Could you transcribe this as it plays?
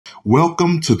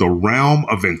Welcome to the realm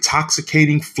of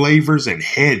intoxicating flavors and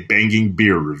head-banging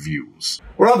beer reviews.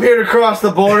 We're up here to cross the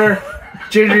border.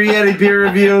 Ginger Yeti beer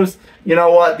reviews. You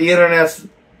know what? The internet's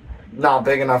not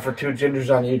big enough for two gingers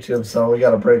on YouTube, so we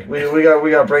gotta break. We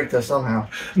gotta break this somehow.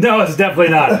 No, it's definitely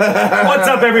not. What's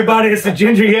up, everybody? It's the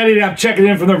Ginger Yeti, and I'm checking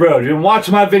in from the road. You've been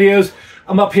watching my videos.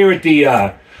 I'm up here at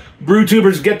the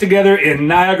Brewtubers Get Together in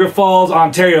Niagara Falls,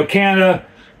 Ontario, Canada.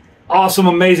 Awesome,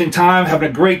 amazing time. Having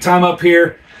a great time up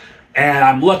here. And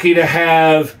I'm lucky to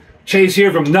have Chase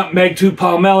here from Nutmeg to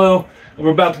Pomelo. And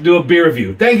we're about to do a beer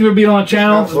review. Thank you for being on the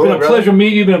channel. Absolutely, it's been a pleasure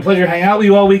meeting you. It's been a pleasure hanging out with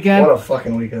you all weekend. What a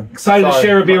fucking weekend. Excited to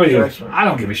share a beer with you. I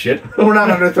don't give a shit. We're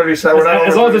not under 30 seconds.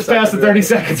 As long as it's past the 30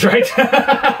 seconds, right? Might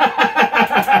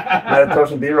have throw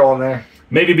some B-roll in there.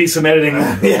 Maybe be some editing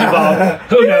involved.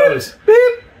 Who knows? Beep.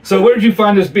 So where did you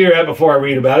find this beer at before I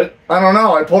read about it? I don't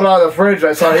know. I pulled it out of the fridge.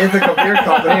 I saw Ithaca Beer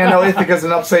Company. I know Ithaca's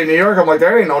in upstate New York. I'm like,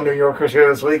 there ain't no New Yorkers here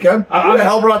this weekend. Who the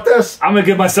hell brought this? I'm going to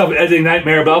give myself an editing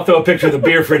nightmare, but I'll throw a picture of the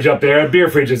beer fridge up there. The beer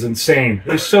fridge is insane.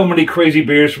 There's so many crazy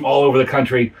beers from all over the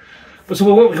country. But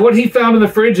so what he found in the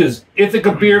fridge is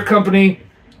Ithaca Beer Company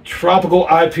Tropical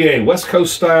IPA, West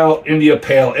Coast style India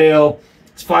Pale Ale.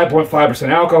 It's 5.5%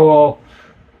 alcohol.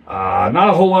 Not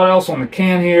a whole lot else on the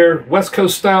can here. West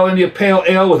Coast style India Pale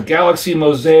Ale with Galaxy,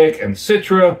 Mosaic, and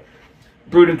Citra.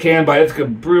 Brewed and canned by Ithaca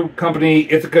Brew Company,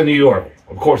 Ithaca, New York.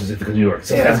 Of course, it's Ithaca, New York.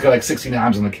 So it's got like 60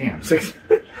 names on the can.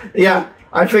 Yeah,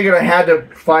 I figured I had to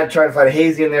try to find a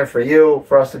hazy in there for you,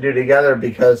 for us to do together,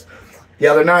 because the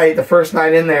other night, the first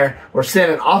night in there, we're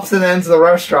sitting at opposite ends of the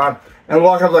restaurant, and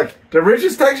walk up like, did Rich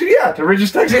just text you? Yeah. Did Rich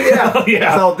just text you? Yeah. Oh,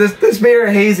 yeah. So this beer,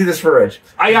 hazy, this for Rich.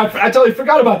 I totally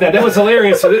forgot about that. That was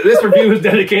hilarious. So this review is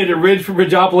dedicated to Ridge from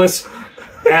Ridgeopolis.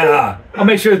 And I'll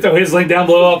make sure to throw his link down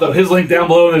below. I'll throw his link down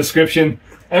below in the description.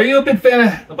 Are you a big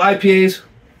fan of IPAs?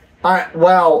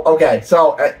 Well, okay.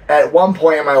 So at one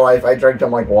point in my life, I drank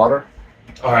them like water.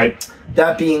 All right.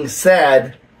 That being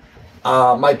said,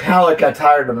 my palate got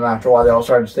tired of them after a while. They all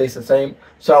started to taste the same.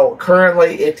 So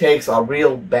currently, it takes a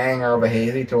real banger of a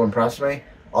hazy to impress me.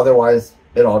 Otherwise,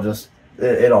 it all just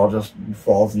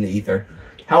falls in the ether.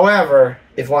 However,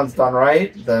 if one's done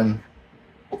right, then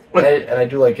and I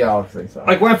do like Galaxy. So.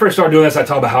 Like when I first started doing this, I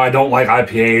talk about how I don't like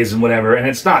IPAs and whatever, and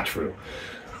it's not true.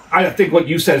 I think what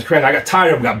you said is correct. I got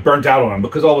tired of them, got burnt out on them,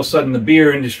 because all of a sudden the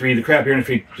beer industry, the craft beer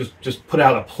industry, just put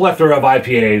out a plethora of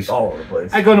IPAs. All over the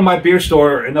place. I go to my beer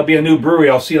store, and there'll be a new brewery.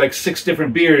 I'll see like 6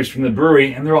 different beers from the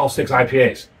brewery, and they're all 6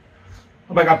 IPAs.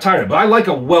 I'm like, I'm tired of it. But I like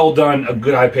a well-done, a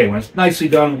good IPA. When it's nicely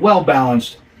done,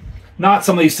 well-balanced. Not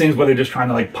some of these things where they're just trying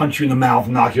to like punch you in the mouth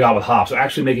and knock you out with hops. They're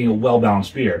actually making a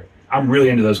well-balanced beer. I'm really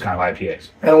into those kind of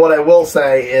IPAs. And what I will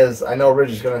say is, I know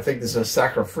Rich is going to think this is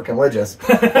sacrilegious,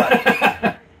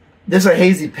 but this is a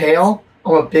hazy pale.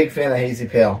 I'm a big fan of hazy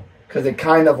pale because it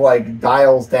kind of like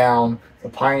dials down the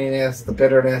pineyness, the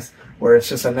bitterness, where it's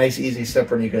just a nice, easy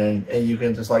sipper, and you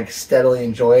can just like steadily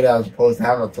enjoy it as opposed to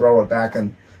having to throw it back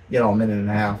in a minute and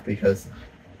a half because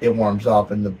it warms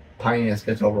up and the pineyness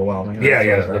gets overwhelming. Yeah.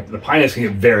 The pineyness can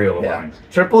get very overwhelming.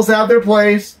 Yeah. Triples have their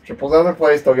place.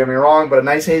 Don't get me wrong, but a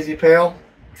nice hazy pale,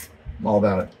 I'm all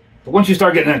about it. But once you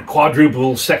start getting in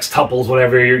quadruple, sextuples,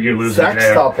 whatever, you're losing it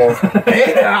there. Sextuples.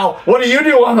 Hey now, what do you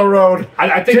do on the road?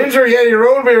 I think Ginger Yeti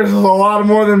road beers is a lot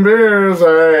more than beers.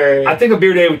 Hey. I think a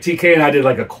beer day with TK and I did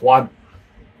like a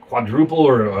quadruple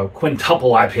or a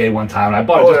quintuple IPA one time. And I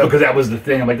bought it just because that was the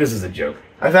thing. I'm like, this is a joke.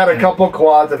 I've had a couple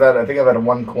quads. I think I've had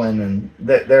one quin, and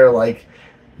they're like,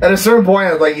 at a certain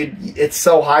point, like it's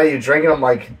so high you drink it. I'm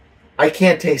like, I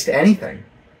can't taste anything.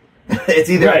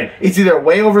 It's either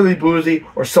way overly boozy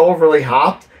or so overly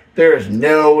hopped. There is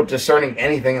no discerning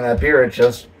anything in that beer. It's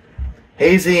just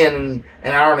hazy, and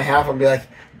an hour and a half, I'll be like,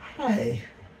 hi.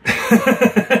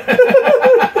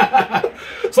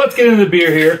 So let's get into the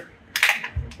beer here.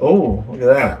 Oh, look at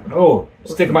that. Oh,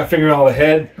 sticking my finger on the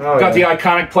head. Got the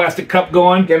iconic plastic cup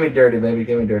going. Get me dirty, baby.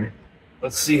 Get me dirty.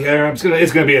 Let's see here. It's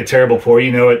gonna be a terrible pour.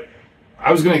 You know it.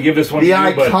 I was gonna give this one the to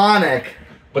you, iconic.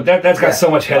 But that's got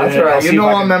so much head in it. That's right. You know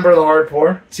I'm a member of the hard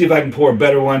pour. See if I can pour a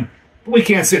better one. But we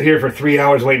can't sit here for 3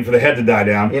 hours waiting for the head to die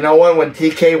down. You know what? When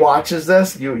TK watches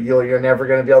this, you're never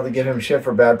going to be able to give him shit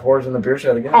for bad pours in the beer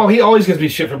shed again. Oh, he always gives me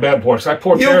shit for bad pours. I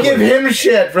pour terribly. You give him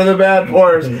shit for the bad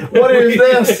pours. What is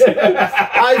this?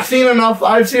 I've seen enough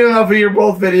of your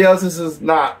both videos.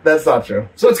 That's not true.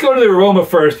 So let's go to the aroma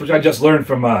first, which I just learned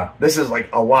from this is like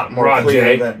a lot more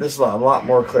clear than this is a lot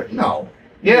more clear. No.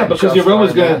 Yeah, because the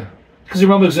aroma's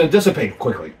gonna dissipate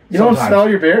quickly. You don't smell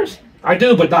your beers? I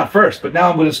do, but not first. But now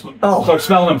I'm going to start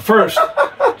smelling them first,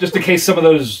 just in case some of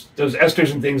those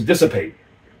esters and things dissipate.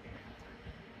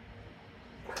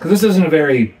 Because this isn't a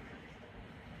very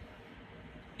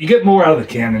You get more out of the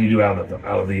can than you do out of the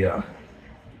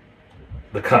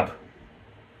cup.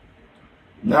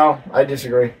 No, I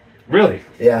disagree. Really?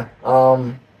 Yeah.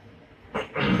 I'm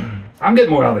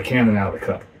getting more out of the can than out of the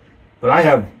cup. But I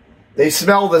have... They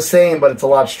smell the same, but it's a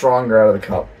lot stronger out of the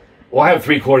cup. Well, I have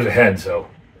 3/4 of head, so...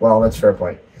 Well, that's a fair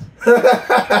point.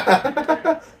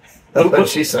 That's what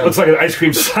she said. Looks like an ice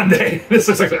cream sundae. This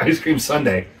looks like an ice cream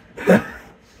sundae.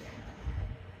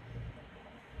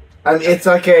 I mean, it's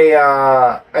like a...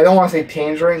 I don't want to say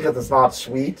tangerine because it's not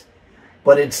sweet,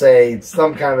 but it's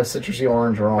some kind of a citrusy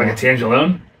orange aroma. Like a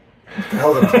tangelone? What the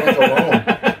hell is a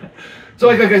tangelone? So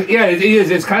yeah, it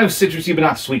is. It's kind of citrusy, but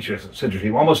not sweet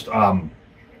citrusy. Almost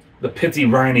the pithy,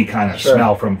 briny kind of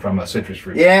smell from a citrus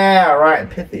fruit. Yeah, right.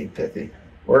 Pithy.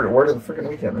 Word of the freaking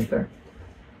weekend right there.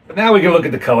 But now we can look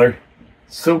at the color.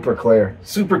 Super clear.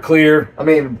 Super clear. I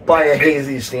mean, by a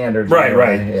hazy standard.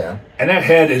 Right. Yeah. And that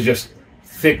head is just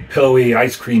thick, pillowy,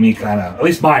 ice creamy kind of. At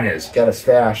least mine is. Got a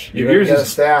stash. You're Yours gonna get is-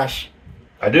 a stash.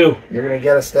 I do. You're gonna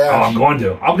get a stash. Oh, I'm going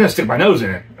to. I'm going to stick my nose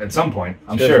in it at some point.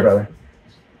 I'm Cheers, sure. brother.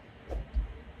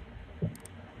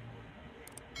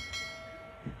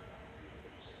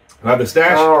 I have the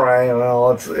stash. All right.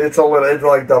 Well, it's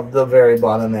like the very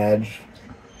bottom edge.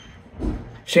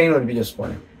 Shane would be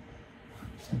disappointed.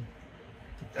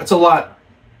 That's a lot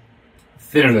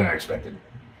thinner than I expected.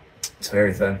 It's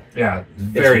very thin. Yeah, It's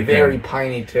very very thin.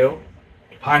 piney too.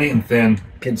 Piney and thin.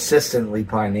 Consistently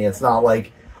piney. It's not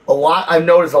like a lot. I've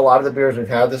noticed a lot of the beers we've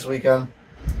had this weekend.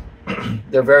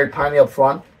 They're very piney up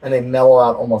front, and they mellow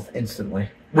out almost instantly.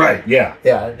 Right, yeah.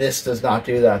 Yeah, this does not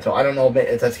do that. So I don't know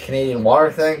if that's a Canadian water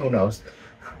thing. Who knows?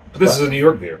 But this is a New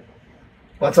York beer.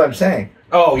 That's what I'm saying.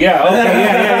 Oh, yeah, okay,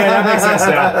 yeah, that makes sense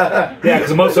now. Yeah,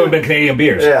 because most of them have been Canadian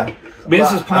beers. Yeah. I mean,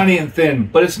 this is piney and thin,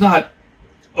 but it's not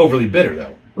overly bitter,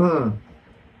 though.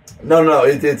 No,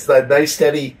 it's that nice,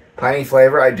 steady, piney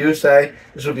flavor. I do say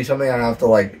this would be something I'd have to,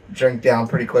 like, drink down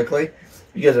pretty quickly.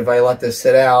 Because if I let this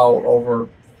sit out over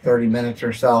 30 minutes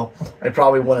or so, I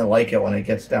probably wouldn't like it when it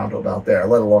gets down to about there,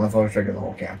 let alone if I was drinking the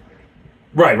whole can.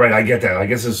 Right, I get that. I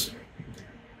guess this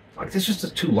is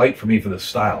just too light for me for this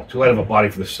style. Too light of a body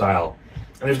for this style.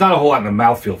 And there's not a whole lot in the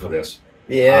mouthfeel for this.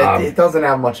 Yeah, it doesn't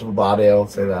have much of a body, I will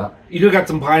say that. You do got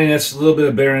some pininess, a little bit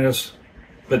of bitterness,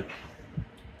 but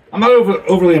I'm not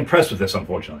overly impressed with this,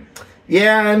 unfortunately.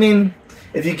 Yeah, I mean,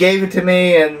 if you gave it to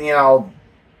me and,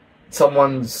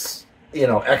 someone's,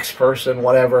 ex-person,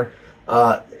 whatever,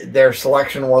 their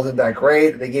selection wasn't that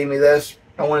great, they gave me this,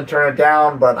 I wouldn't turn it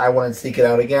down, but I wouldn't seek it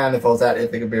out again. If I was at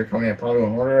Ithaca Beer Company, I probably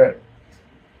wouldn't order it.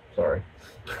 Sorry.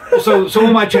 So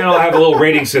on my channel, I have a little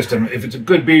rating system. If it's a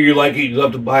good beer, you like it, you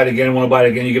love to buy it again, want to buy it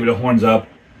again, you give it a horns up.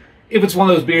 If it's one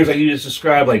of those beers like you just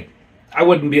described, like, I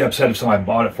wouldn't be upset if somebody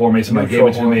bought it for me, somebody gave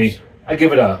it to me. I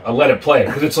give it a let it play.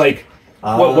 Because it's like,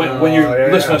 when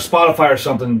you're listening to Spotify or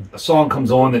something, a song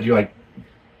comes on that you're like,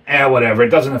 whatever, it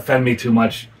doesn't offend me too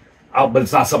much. But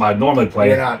it's not something I'd normally play.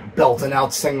 You're not belting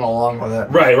out, singing along with it.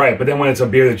 Right. But then when it's a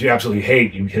beer that you absolutely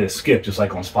hate, you can hit a skip, just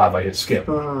like on Spotify, I hit skip.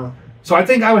 So I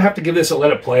think I would have to give this a let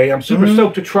it play. I'm super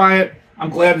stoked to try it. I'm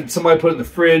glad that somebody put it in the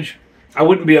fridge. I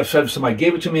wouldn't be upset if somebody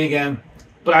gave it to me again,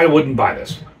 but I wouldn't buy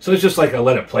this. So it's just like a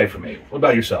let it play for me. What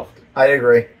about yourself? I'd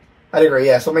agree.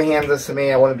 Yeah, somebody hands this to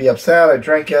me, I wouldn't be upset. I'd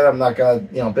drink it. I'm not going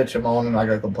to, bitch and moan. I'm not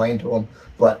going to complain to them.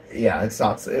 But yeah,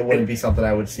 it wouldn't be something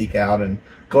I would seek out and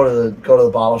go to the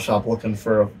bottle shop looking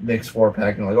for a mixed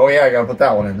 4-pack and like, oh yeah, I got to put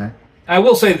that one in there. I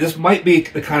will say this might be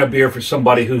the kind of beer for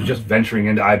somebody who's just venturing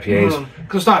into IPAs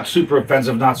because it's not super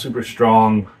offensive, not super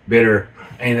strong, bitter,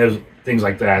 and there's things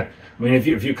like that. I mean, if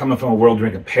you're coming from a world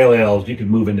drinking pale ales, you can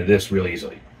move into this real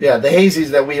easily. Yeah, the hazies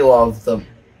that we love, the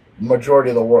majority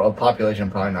of the world population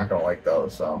probably not going to like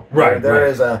those. So there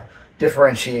is a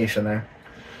differentiation there.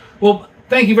 Well,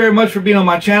 thank you very much for being on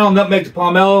my channel, Nutmeg to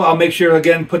Pomelo. I'll make sure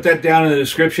again put that down in the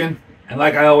description. And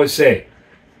like I always say,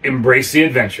 embrace the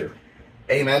adventure.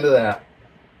 Amen to that.